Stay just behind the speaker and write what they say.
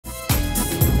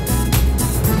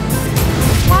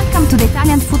to the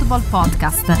Italian Football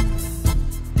Podcast.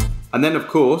 And then, of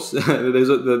course, there's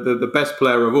the best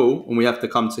player of all, and we have to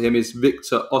come to him, is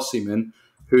Victor Osimhen,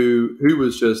 who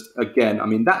was just, again, I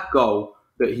mean, that goal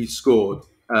that he scored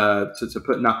to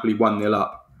put Napoli 1-0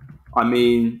 up, I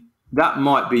mean, that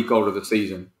might be goal of the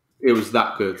season. It was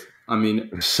that good. I mean,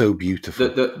 it was so beautiful.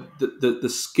 The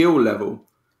skill level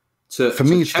for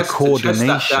me, it's the coordination. To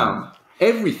chest that down,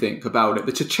 everything about it,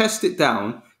 but to chest it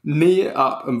down, knee it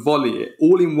up, and volley it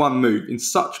all in one move in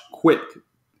such quick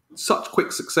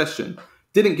succession.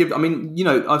 Didn't give. I mean, you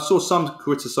know, I saw some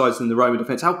criticising the Roma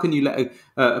defence. How can you let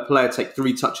a player take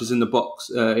 3 touches in the box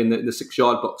in the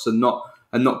 6-yard box and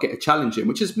not get a challenge in,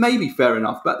 which is maybe fair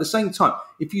enough. But at the same time,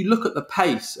 if you look at the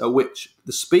pace at which,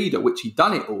 the speed at which he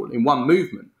done it all in one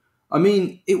movement, I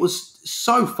mean, it was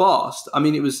so fast. I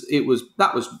mean,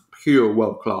 that was pure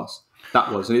world class.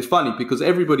 That was, and it's funny because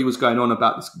everybody was going on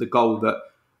about the goal that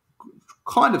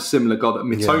kind of similar goal that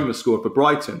Mitoma scored for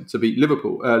Brighton to beat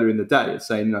Liverpool earlier in the day,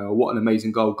 saying, you know, what an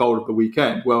amazing goal of the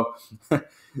weekend. Well,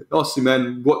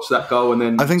 Osimhen watched that goal and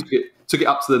then took it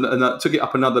up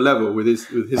another level with his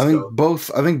goal.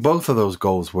 I think both of those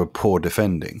goals were poor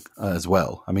defending as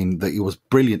well. I mean, it was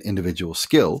brilliant individual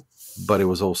skill, but it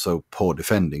was also poor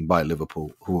defending by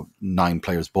Liverpool, who were 9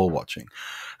 players ball watching,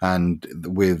 and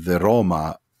with the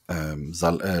Roma,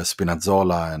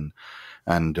 Spinazzola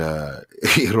and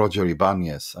Roger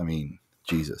Ibanez. I mean,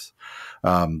 Jesus,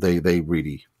 they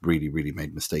really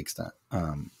made mistakes there.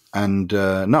 And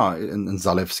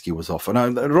Zalewski was off.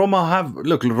 And Roma are,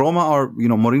 you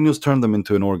know, Mourinho's turned them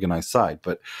into an organized side,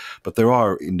 but there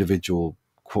are individual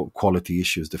quality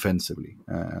issues defensively,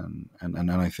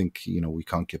 and I think, you know, we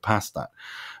can't get past that,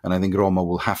 and I think Roma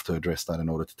will have to address that in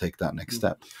order to take that next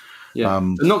step. Yeah,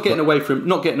 not getting away from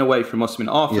Osimhen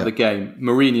after the game.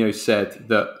 Mourinho said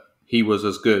that he was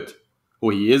as good,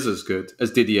 or he is as good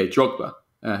as Didier Drogba,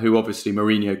 who obviously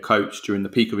Mourinho coached during the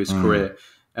peak of his career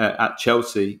at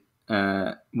Chelsea,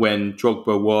 when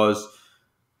Drogba was,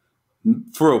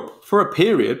 for a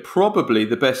period, probably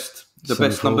the best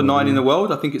number 9 in the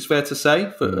world. I think it's fair to say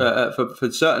for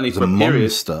certainly for a period.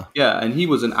 Monster. Yeah, and he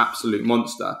was an absolute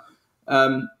monster.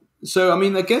 So I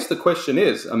mean, I guess the question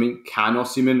is, I mean, can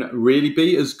Osimhen really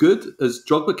be as good as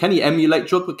Drogba? Can he emulate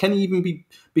Drogba? Can he even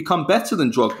become better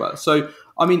than Drogba? So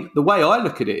I mean, the way I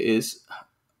look at it is,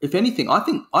 if anything, I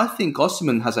think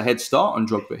Osimhen has a head start on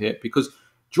Drogba here, because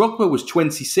Drogba was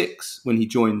 26 when he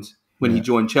joined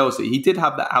Chelsea. He did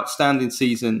have that outstanding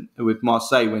season with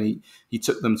Marseille when he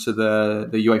took them to the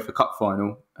UEFA Cup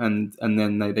final, and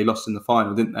then they lost in the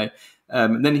final, didn't they?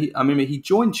 And then he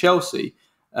joined Chelsea,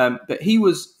 but he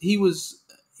was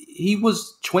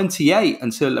 28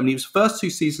 until, I mean, his first 2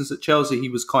 seasons at Chelsea, he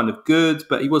was kind of good,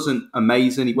 but he wasn't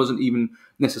amazing. He wasn't even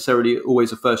necessarily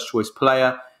always a first choice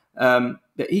player.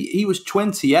 But he was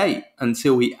 28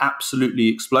 until he absolutely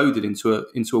exploded into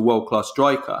a world class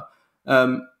striker.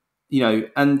 You know,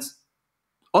 and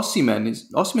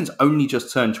Osimhen's only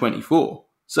just turned 24.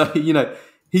 So, you know,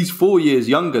 he's 4 years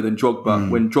younger than Drogba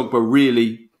when Drogba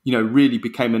really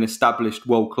became an established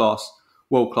world-class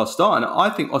star. And I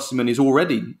think Osimhen is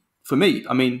already, for me,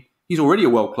 I mean, he's already a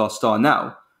world-class star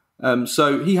now.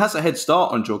 So he has a head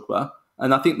start on Drogba.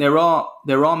 And I think there are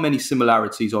many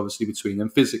similarities, obviously, between them.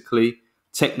 Physically,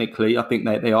 technically, I think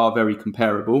they are very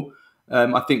comparable.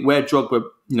 I think where Drogba,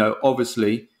 you know,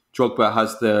 obviously, Drogba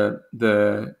has the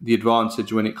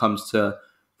advantage when it comes to,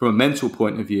 from a mental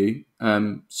point of view,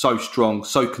 so strong,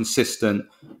 so consistent,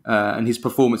 and his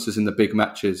performances in the big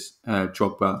matches,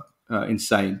 Drogba,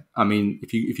 insane. I mean,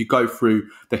 if you go through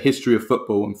the history of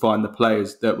football and find the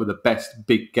players that were the best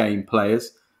big game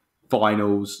players,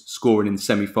 finals, scoring in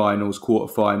semi-finals,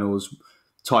 quarter-finals,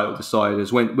 title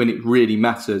deciders, when it really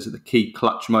matters at the key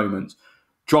clutch moments,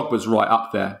 Drogba's right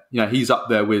up there. You know, he's up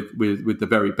there with the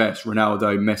very best.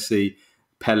 Ronaldo, Messi,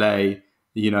 Pelé,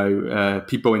 you know,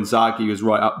 Pippo Inzaghi was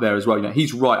right up there as well. You know,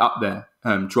 he's right up there,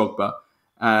 Drogba.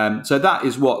 So that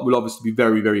is what will obviously be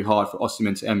very, very hard for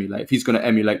Osimhen to emulate. If he's going to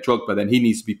emulate Drogba, then he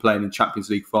needs to be playing in Champions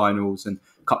League finals and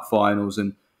cup finals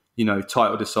and, you know,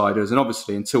 title deciders. And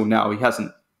obviously, until now, he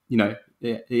hasn't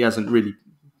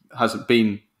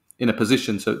been in a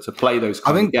position to play those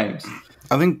kind of games.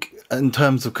 I think in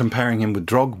terms of comparing him with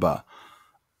Drogba,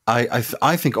 I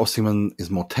think Osimhen is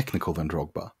more technical than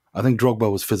Drogba. I think Drogba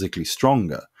was physically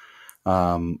stronger,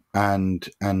 and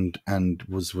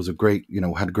was a great, you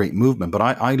know, had great movement. But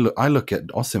I look at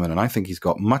Osimhen and I think he's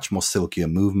got much more silkier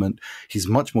movement. He's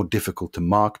much more difficult to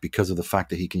mark because of the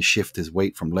fact that he can shift his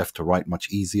weight from left to right much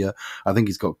easier. I think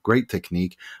he's got great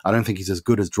technique. I don't think he's as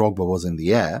good as Drogba was in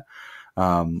the air.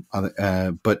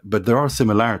 But there are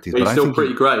similarities. He's but still I think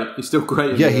pretty great. He's still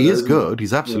great. Yeah, he is good.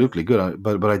 He's absolutely good.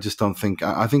 But I just don't think.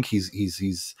 I think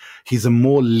he's a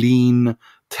more lean,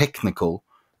 technical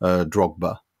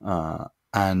Drogba,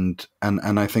 and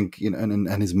I think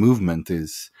and his movement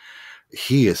is.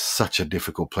 He is such a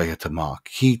difficult player to mark.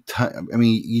 I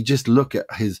mean, you just look at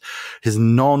his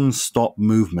non-stop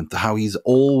movement, how he's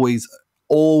always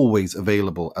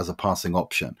available as a passing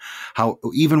option. How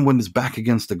even when he's back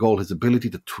against the goal, his ability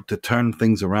to turn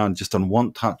things around just on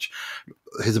one touch,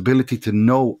 his ability to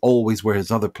know always where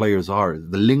his other players are,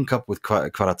 the link up with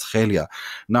Kvaratskhelia.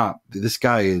 Now, this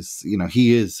guy is,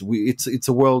 he is.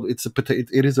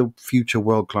 It is a future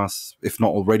world class, if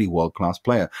not already world class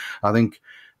player. I think.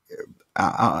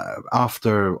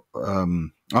 After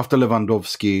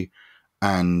Lewandowski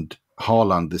and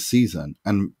Haaland this season,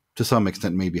 and to some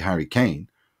extent maybe Harry Kane,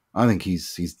 I think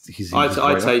he's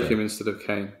I take him instead of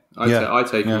Kane. I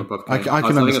take him above Kane. I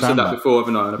can understand think I said that before,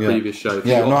 haven't I, on a previous show?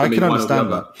 Yeah, no, I can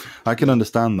understand that. I can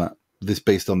understand that. This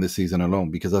based on this season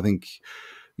alone, because I think.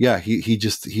 Yeah, he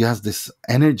has this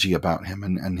energy about him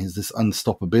and this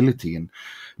unstoppability, and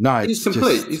he's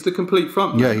complete. He's the complete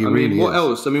frontman. Yeah, he really what is.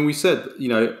 else? I mean, we said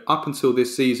up until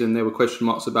this season there were question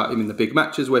marks about him in the big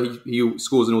matches where he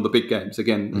scores in all the big games.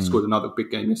 Again, he scored another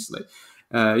big game yesterday.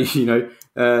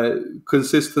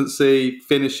 Consistency,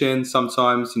 finishing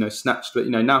sometimes snatched, but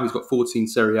now he's got 14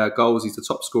 Serie A goals. He's the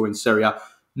top scorer in Serie A.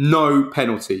 No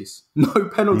penalties.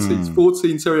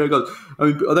 14 Serie A goals. I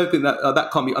mean, I don't think that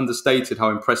can't be understated how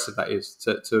impressive that is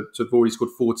to have already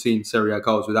scored 14 Serie A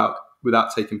goals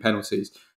without taking penalties.